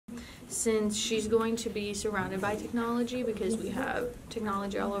since she's going to be surrounded by technology because we have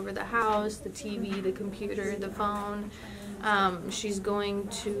technology all over the house, the TV, the computer, the phone, she's going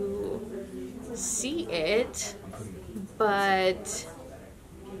to see it, but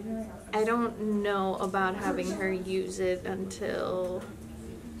I don't know about having her use it until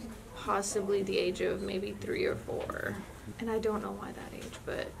possibly the age of maybe 3 or 4. And I don't know why that age,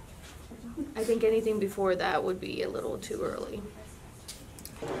 but I think anything before that would be a little too early.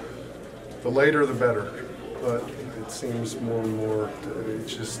 The later the better, but it seems more and more, it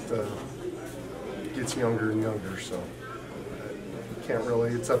just gets younger and younger, so you can't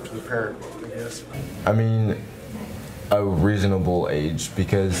really, it's up to the parent, I guess. I mean, a reasonable age,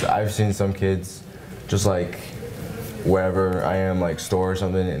 because I've seen some kids just like wherever I am, like store or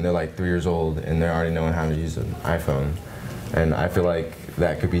something, and they're like 3 years old and they're already knowing how to use an iPhone. And I feel like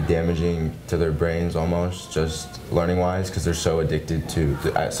that could be damaging to their brains almost, just learning wise, because they're so addicted to,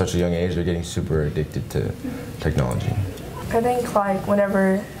 at such a young age, they're getting super addicted to technology. I think like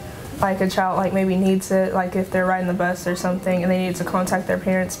whenever like a child like maybe needs it, like if they're riding the bus or something and they need to contact their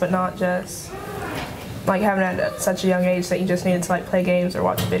parents, but not just like having it at such a young age that you just needed to like play games or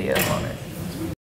watch videos on it.